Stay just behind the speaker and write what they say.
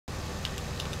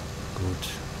gut.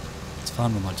 Jetzt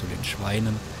fahren wir mal zu den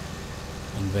Schweinen.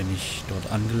 Und wenn ich dort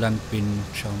angelangt bin,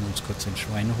 schauen wir uns kurz den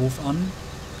Schweinehof an.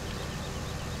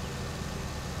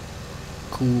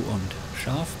 Kuh- und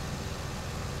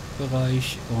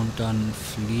Schafbereich. Und dann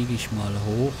fliege ich mal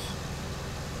hoch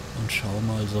und schaue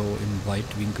mal so im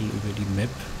Weitwinkel über die Map.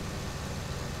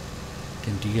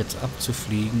 Denn die jetzt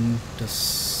abzufliegen,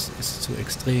 das ist zu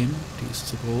extrem, die ist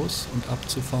zu groß. Und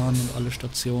abzufahren und alle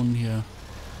Stationen hier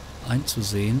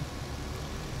einzusehen.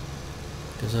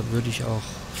 Deshalb würde ich auch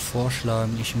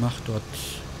vorschlagen, ich mache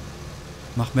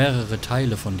mehrere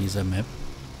Teile von dieser Map.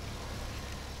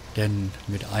 Denn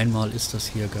mit einmal ist das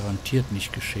hier garantiert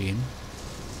nicht geschehen.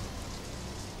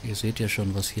 Ihr seht ja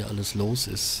schon, was hier alles los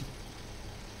ist.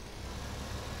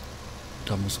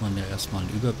 Da muss man ja erstmal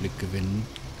einen Überblick gewinnen.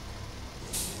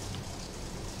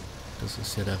 Das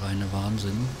ist ja der reine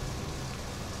Wahnsinn.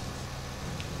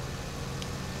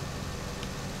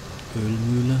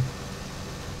 Ölmühle.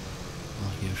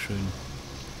 Ach, hier schön.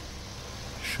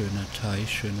 Schöner Teich,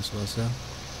 schönes Wasser.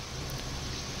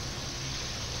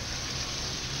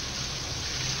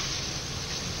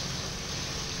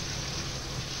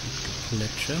 Mit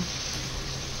Geplätscher.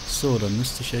 So, dann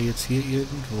müsste ich ja jetzt hier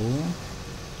irgendwo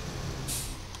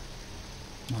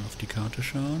mal auf die Karte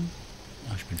schauen.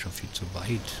 Ach, ich bin schon viel zu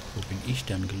weit. Wo bin ich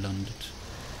denn gelandet?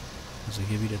 Also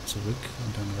hier wieder zurück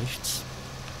und dann rechts.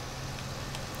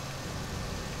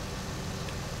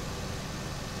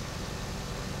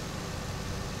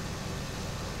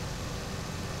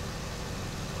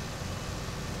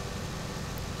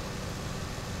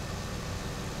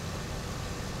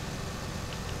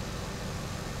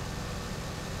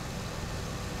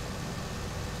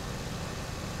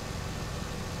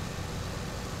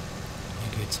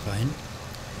 Hier geht's rein.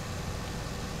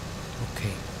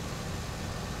 Okay.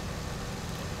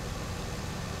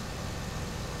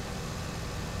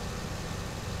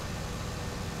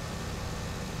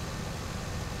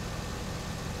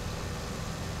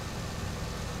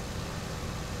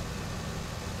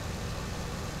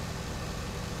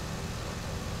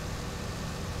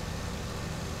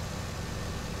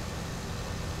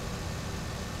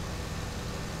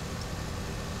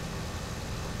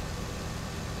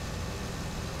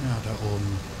 Ja, da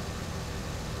oben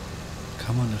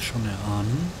kann man es schon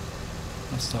erahnen,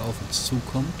 was da auf uns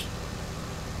zukommt.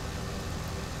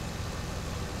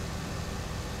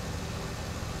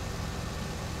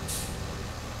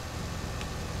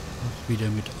 Auch wieder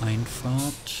mit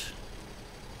Einfahrt.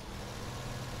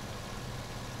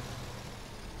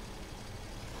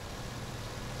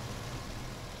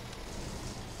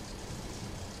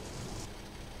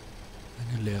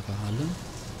 Eine leere Halle.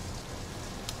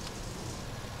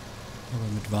 Aber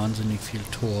mit wahnsinnig viel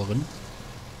Toren.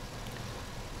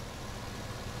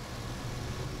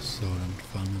 So, dann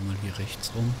fahren wir mal hier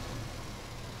rechts rum.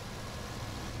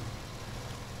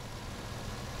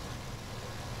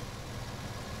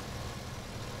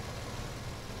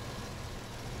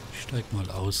 Ich steig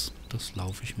mal aus, das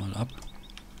laufe ich mal ab.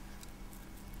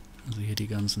 Also hier die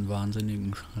ganzen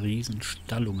wahnsinnigen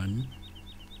Riesenstallungen.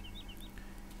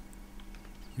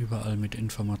 Überall mit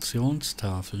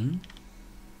Informationstafeln.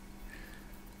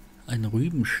 Ein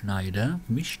Rübenschneider,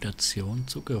 Mischstation,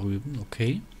 Zuckerrüben,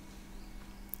 okay.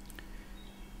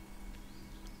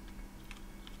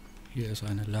 Hier ist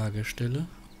eine Lagerstelle,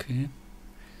 okay.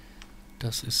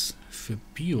 Das ist für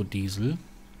Biodiesel.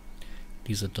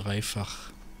 Diese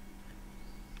dreifach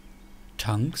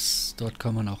Tanks, dort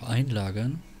kann man auch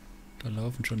einlagern. Da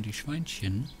laufen schon die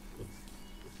Schweinchen.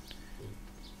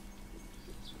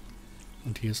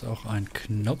 Und hier ist auch ein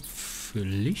Knopf für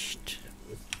Licht.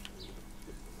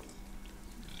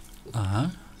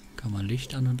 Aha, kann man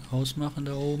Licht an und ausmachen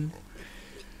da oben.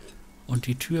 Und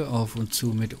die Tür auf und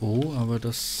zu mit O, aber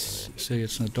das ist ja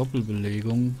jetzt eine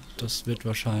Doppelbelegung. Das wird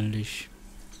wahrscheinlich,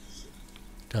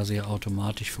 da sie ja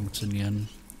automatisch funktionieren,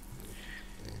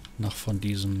 noch von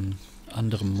diesem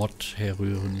anderen Mod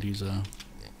herrühren, dieser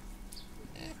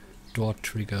Door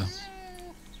Trigger.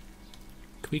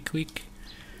 Quick, quick.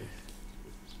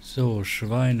 So,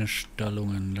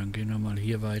 Schweinestallungen. Dann gehen wir mal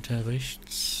hier weiter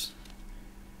rechts.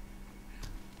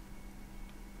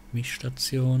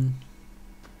 Mischstation.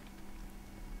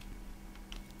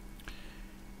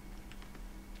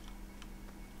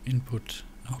 Input,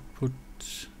 Output.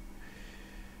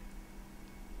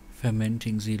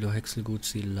 Fermenting, Silo, Häckselgut,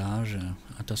 Silage.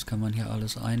 Das kann man hier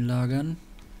alles einlagern.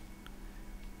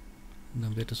 Und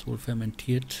dann wird es wohl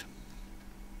fermentiert.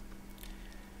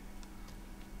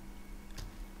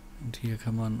 Und hier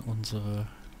kann man unseren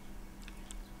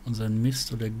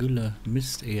Mist oder Gülle,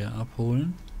 Mist eher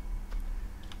abholen.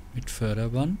 Mit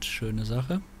Förderband, schöne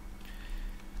Sache.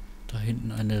 Da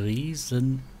hinten eine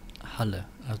riesen Halle.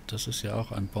 Also das ist ja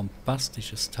auch ein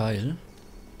bombastisches Teil.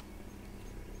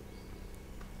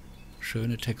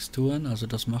 Schöne Texturen, also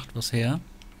das macht was her.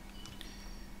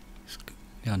 Ist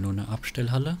ja nur eine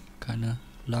Abstellhalle, keine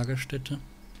Lagerstätte.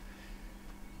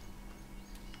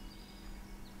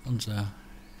 Unser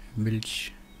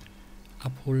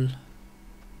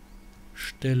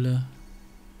Milchabholstelle.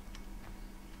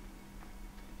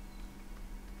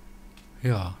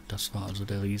 Ja, das war also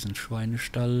der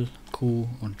Riesenschweinestall, Kuh-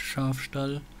 und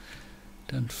Schafstall.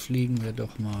 Dann fliegen wir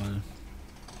doch mal.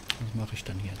 Was mache ich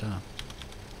dann hier da?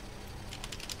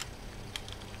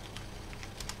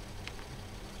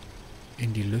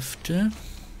 In die Lüfte.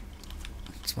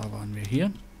 Und zwar waren wir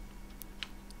hier.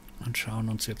 Und schauen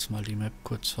uns jetzt mal die Map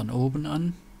kurz von oben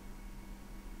an.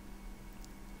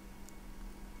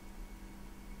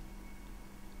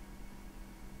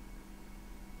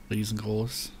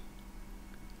 Riesengroß.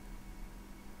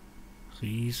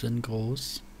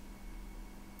 Riesengroß.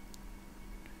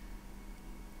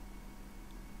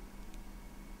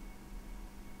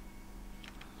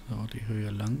 So, die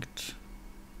Höhe langt.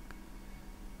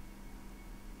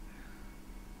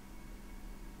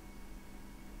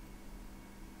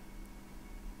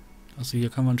 Also hier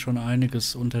kann man schon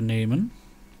einiges unternehmen.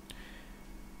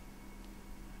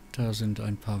 Da sind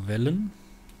ein paar Wellen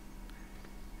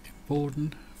im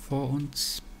Boden vor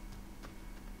uns.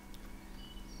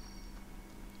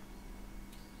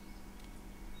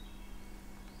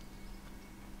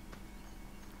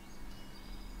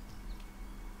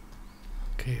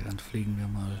 Okay, dann fliegen wir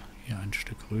mal hier ein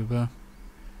Stück rüber.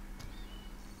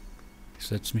 Ich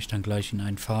setze mich dann gleich in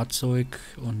ein Fahrzeug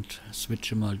und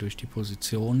switche mal durch die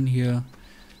Positionen hier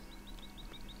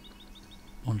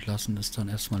und lassen es dann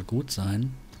erstmal gut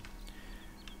sein.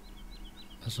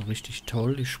 Also richtig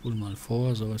toll. Ich spule mal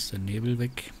vor, so ist der Nebel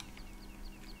weg.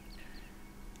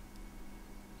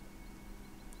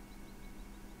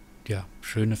 Ja,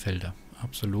 schöne Felder,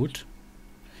 absolut.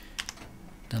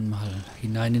 Dann mal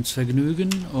hinein ins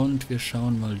Vergnügen und wir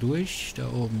schauen mal durch. Da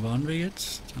oben waren wir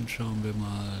jetzt. Dann schauen wir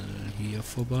mal hier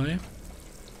vorbei.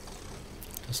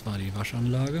 Das war die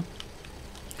Waschanlage.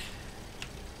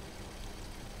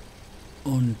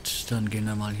 Und dann gehen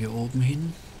wir mal hier oben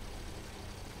hin.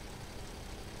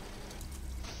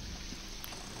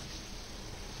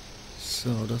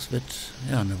 So, das wird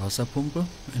ja eine Wasserpumpe,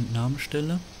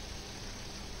 Entnahmestelle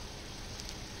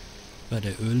bei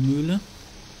der Ölmühle.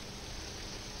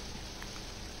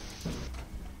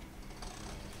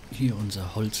 Hier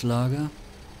unser Holzlager.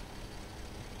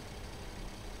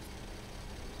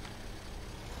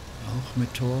 Auch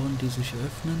mit Toren, die sich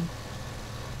öffnen.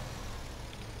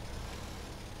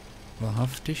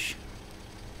 Wahrhaftig.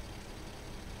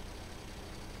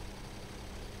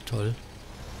 Toll.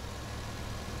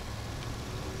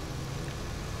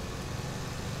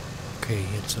 Okay,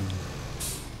 hier zum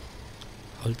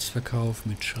Holzverkauf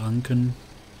mit Schranken.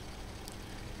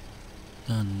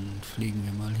 Dann fliegen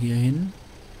wir mal hier hin.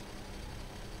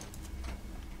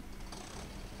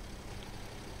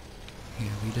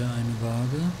 Hier wieder eine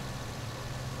Waage.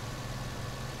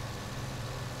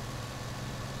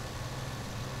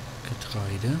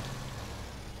 Getreide.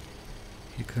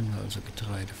 Hier können wir also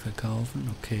Getreide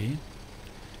verkaufen, okay.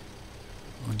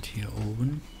 Und hier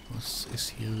oben, was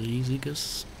ist hier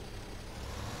Riesiges?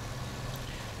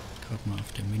 Gerade mal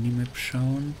auf der Minimap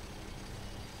schauen.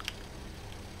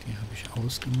 Die habe ich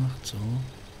ausgemacht, so.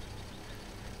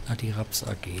 Ah, die Raps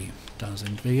AG. Da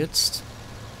sind wir jetzt.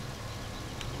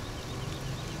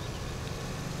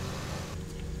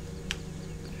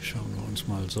 Schauen wir uns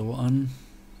mal so an.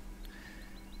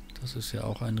 Das ist ja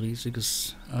auch ein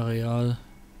riesiges Areal.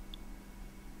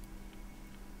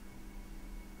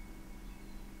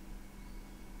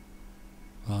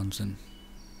 Wahnsinn.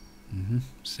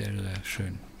 Sehr, sehr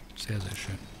schön. Sehr, sehr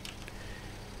schön.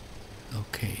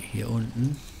 Okay, hier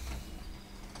unten.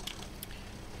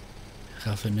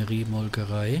 Raffinerie,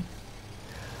 Molkerei.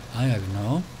 Ah ja,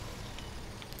 genau.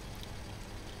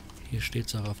 Hier steht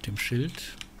es auch auf dem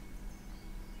Schild.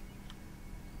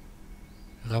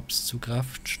 Raps zu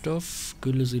Kraftstoff,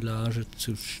 Güllesilage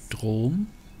zu Strom.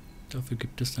 Dafür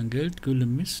gibt es dann Geld. Gülle,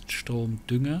 Mist, Strom,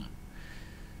 Dünger.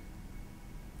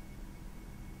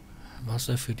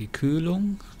 Wasser für die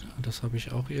Kühlung. Das habe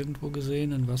ich auch irgendwo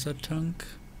gesehen. Ein Wassertank.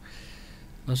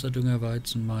 Wasserdünger,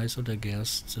 Weizen, Mais oder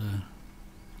Gerste.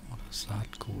 Oder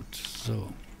Saatgut.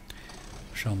 So.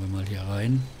 Schauen wir mal hier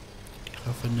rein. Die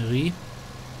Raffinerie.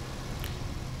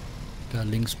 Da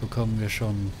links bekommen wir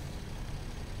schon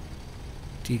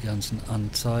die ganzen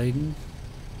Anzeigen,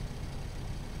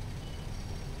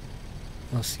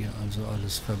 was hier also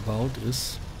alles verbaut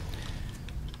ist.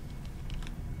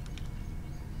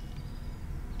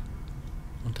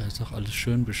 Und da ist auch alles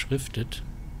schön beschriftet.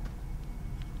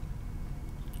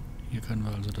 Hier können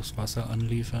wir also das Wasser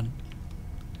anliefern.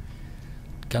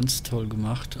 Ganz toll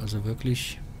gemacht, also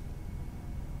wirklich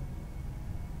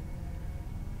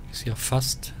ist ja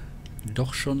fast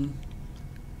doch schon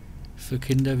für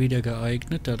Kinder wieder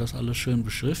geeignet, da das alles schön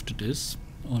beschriftet ist.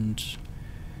 Und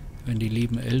wenn die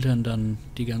lieben Eltern dann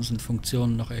die ganzen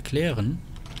Funktionen noch erklären,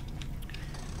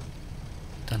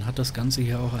 dann hat das Ganze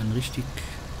hier auch einen richtig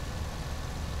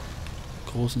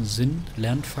großen Sinn,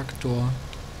 Lernfaktor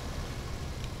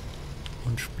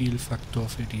und Spielfaktor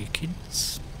für die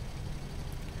Kids.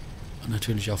 Und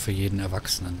natürlich auch für jeden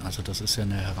Erwachsenen. Also das ist ja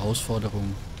eine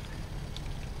Herausforderung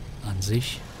an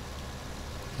sich.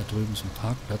 Da drüben ist ein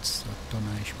Parkplatz, da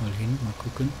donner ich mal hin, mal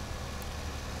gucken.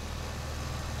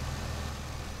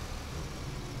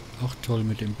 Auch toll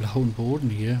mit dem blauen Boden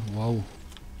hier, wow.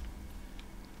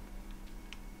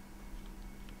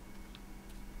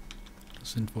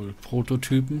 Das sind wohl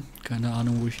Prototypen, keine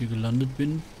Ahnung, wo ich hier gelandet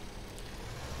bin.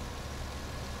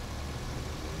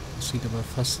 Das sieht aber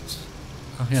fast...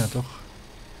 Ach ja, doch.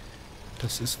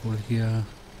 Das ist wohl hier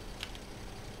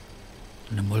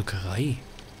eine Molkerei.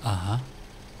 Aha.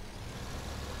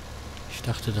 Ich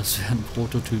dachte, das wären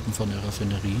Prototypen von der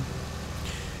Raffinerie.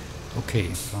 Okay,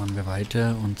 fahren wir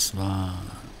weiter und zwar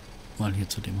mal hier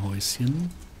zu dem Häuschen.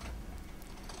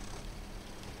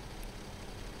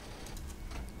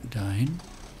 Dahin.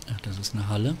 Ach, das ist eine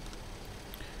Halle.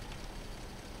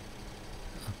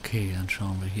 Okay, dann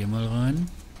schauen wir hier mal rein.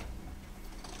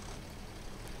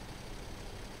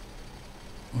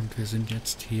 Und wir sind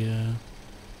jetzt hier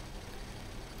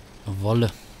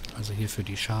Wolle, also hier für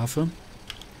die Schafe.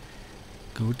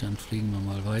 Gut, dann fliegen wir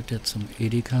mal weiter zum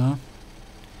Edeka.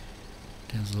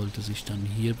 Der sollte sich dann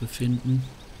hier befinden.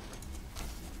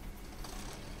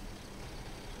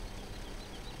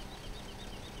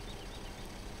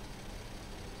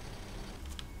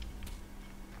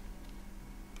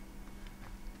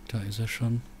 Da ist er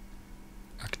schon.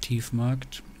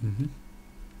 Aktivmarkt.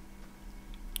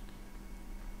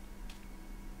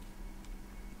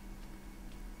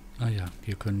 Ah ja,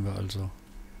 hier können wir also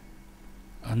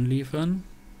anliefern.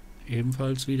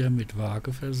 Ebenfalls wieder mit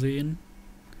Waage versehen.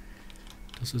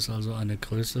 Das ist also eine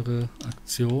größere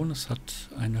Aktion. Es hat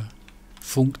eine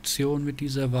Funktion mit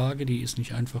dieser Waage. Die ist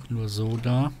nicht einfach nur so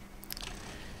da.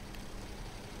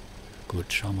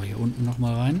 Gut, schauen wir hier unten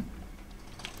nochmal rein.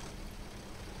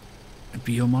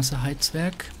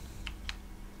 Biomasseheizwerk.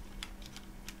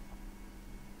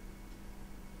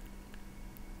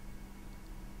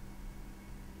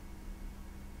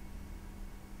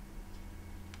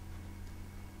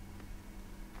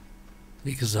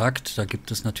 Wie gesagt, da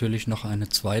gibt es natürlich noch eine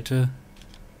zweite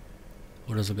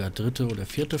oder sogar dritte oder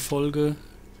vierte Folge,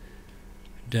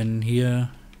 denn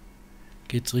hier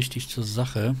geht es richtig zur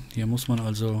Sache. Hier muss man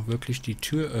also wirklich die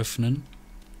Tür öffnen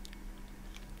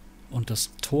und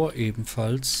das Tor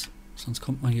ebenfalls, sonst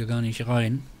kommt man hier gar nicht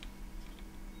rein.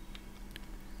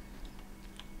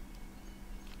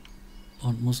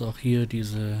 Und muss auch hier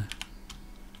diese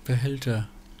Behälter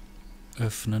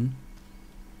öffnen.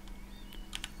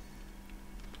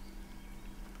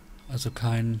 Also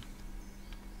kein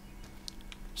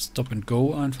Stop and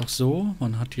Go einfach so.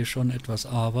 Man hat hier schon etwas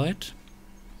Arbeit,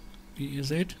 wie ihr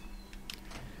seht.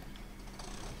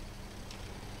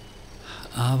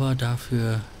 Aber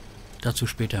dazu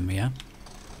später mehr.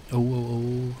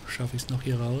 Oh, schaffe ich es noch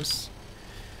hier raus?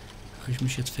 Habe ich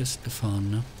mich jetzt festgefahren,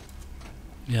 ne?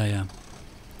 Ja.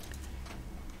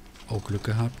 Oh, Glück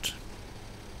gehabt.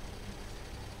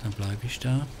 Dann bleibe ich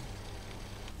da.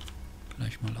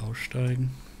 Gleich mal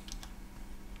aussteigen.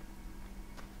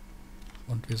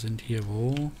 Und wir sind hier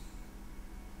wo?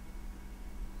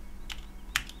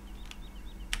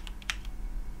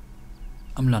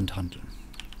 Am Landhandel.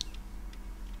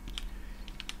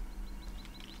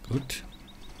 Gut.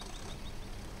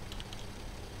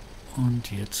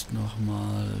 Und jetzt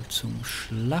nochmal zum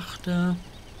Schlachter.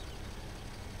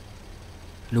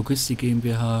 Logistik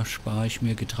GmbH spare ich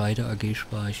mir, Getreide AG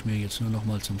spare ich mir jetzt nur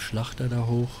nochmal zum Schlachter da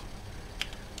hoch.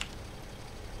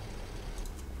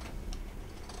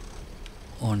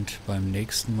 Und beim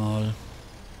nächsten Mal,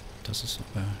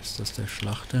 ist das der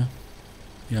Schlachter?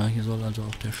 Ja, hier soll also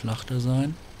auch der Schlachter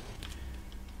sein.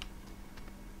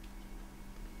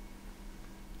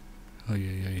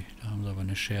 Uiuiui, da haben sie aber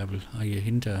eine Scherbel. Ah, hier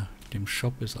hinter dem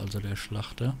Shop ist also der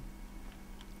Schlachter.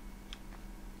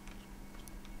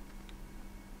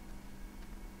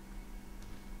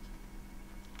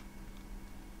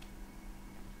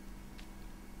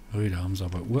 Ui, da haben sie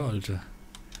aber uralte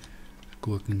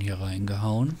Gurken hier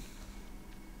reingehauen.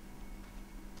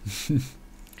 Das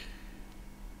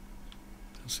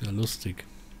ist ja lustig.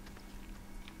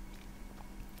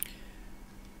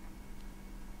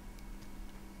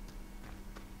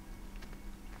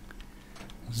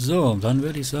 So, dann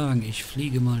würde ich sagen, ich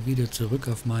fliege mal wieder zurück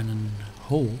auf meinen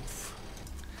Hof.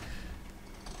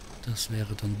 Das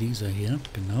wäre dann dieser hier,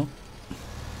 genau.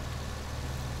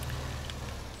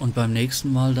 Und beim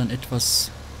nächsten Mal dann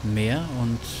etwas mehr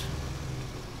und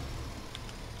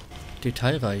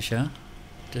detailreicher.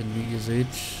 Denn wie ihr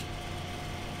seht,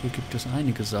 hier gibt es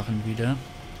einige Sachen wieder,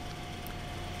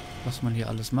 was man hier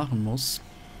alles machen muss.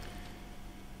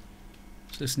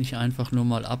 Es ist nicht einfach nur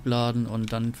mal abladen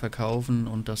und dann verkaufen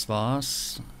und das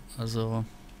war's. Also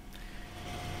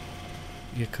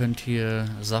ihr könnt hier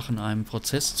Sachen einem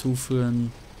Prozess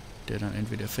zuführen, der dann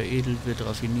entweder veredelt wird,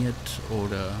 raffiniert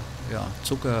oder ja,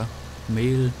 Zucker,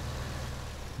 Mehl,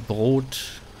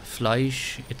 Brot,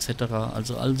 Fleisch etc.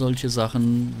 Also all solche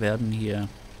Sachen werden hier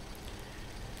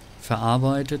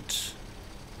verarbeitet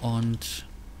und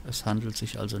es handelt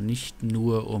sich also nicht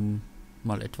nur um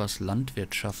mal etwas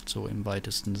Landwirtschaft so im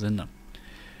weitesten Sinne.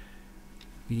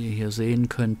 Wie ihr hier sehen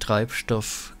könnt,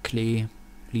 Treibstoff, Klee,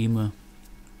 Lime.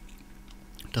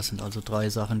 Das sind also 3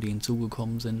 Sachen, die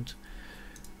hinzugekommen sind.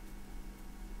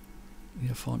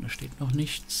 Hier vorne steht noch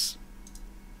nichts.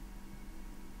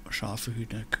 Schafe,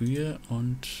 Hühner, Kühe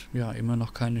und ja, immer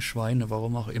noch keine Schweine,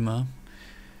 warum auch immer.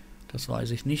 Das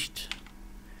weiß ich nicht.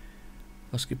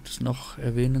 Was gibt es noch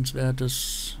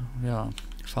Erwähnenswertes? Ja,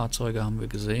 Fahrzeuge haben wir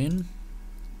gesehen.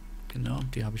 Genau,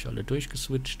 die habe ich alle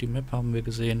durchgeswitcht. Die Map haben wir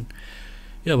gesehen.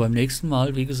 Ja, beim nächsten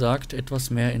Mal, wie gesagt,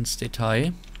 etwas mehr ins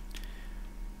Detail.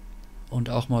 Und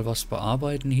auch mal was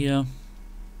bearbeiten hier.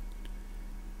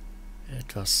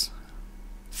 Etwas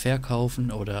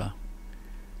verkaufen oder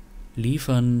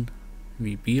liefern,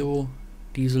 wie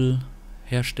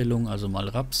Biodieselherstellung, also mal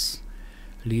Raps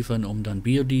liefern, um dann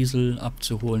Biodiesel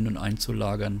abzuholen und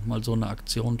einzulagern. Mal so eine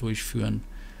Aktion durchführen.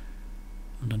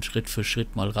 Und dann Schritt für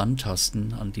Schritt mal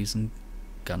rantasten an diesen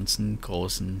ganzen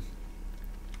großen,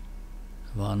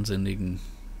 wahnsinnigen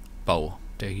Bau,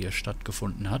 der hier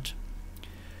stattgefunden hat.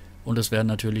 Und es werden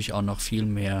natürlich auch noch viel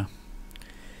mehr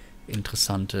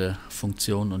interessante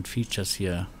Funktionen und Features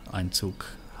hier Einzug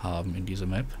haben in diese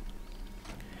Map.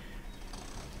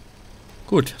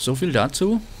 Gut, so viel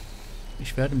dazu.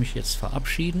 Ich werde mich jetzt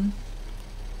verabschieden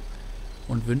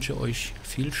und wünsche euch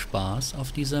viel Spaß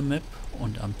auf dieser Map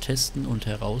und am Testen und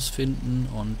Herausfinden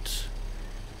und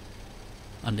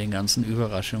an den ganzen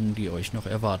Überraschungen, die euch noch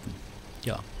erwarten.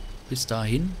 Ja, bis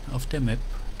dahin auf der Map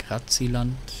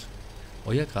Grazyland,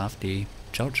 euer Graf D.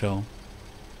 Ciao, ciao.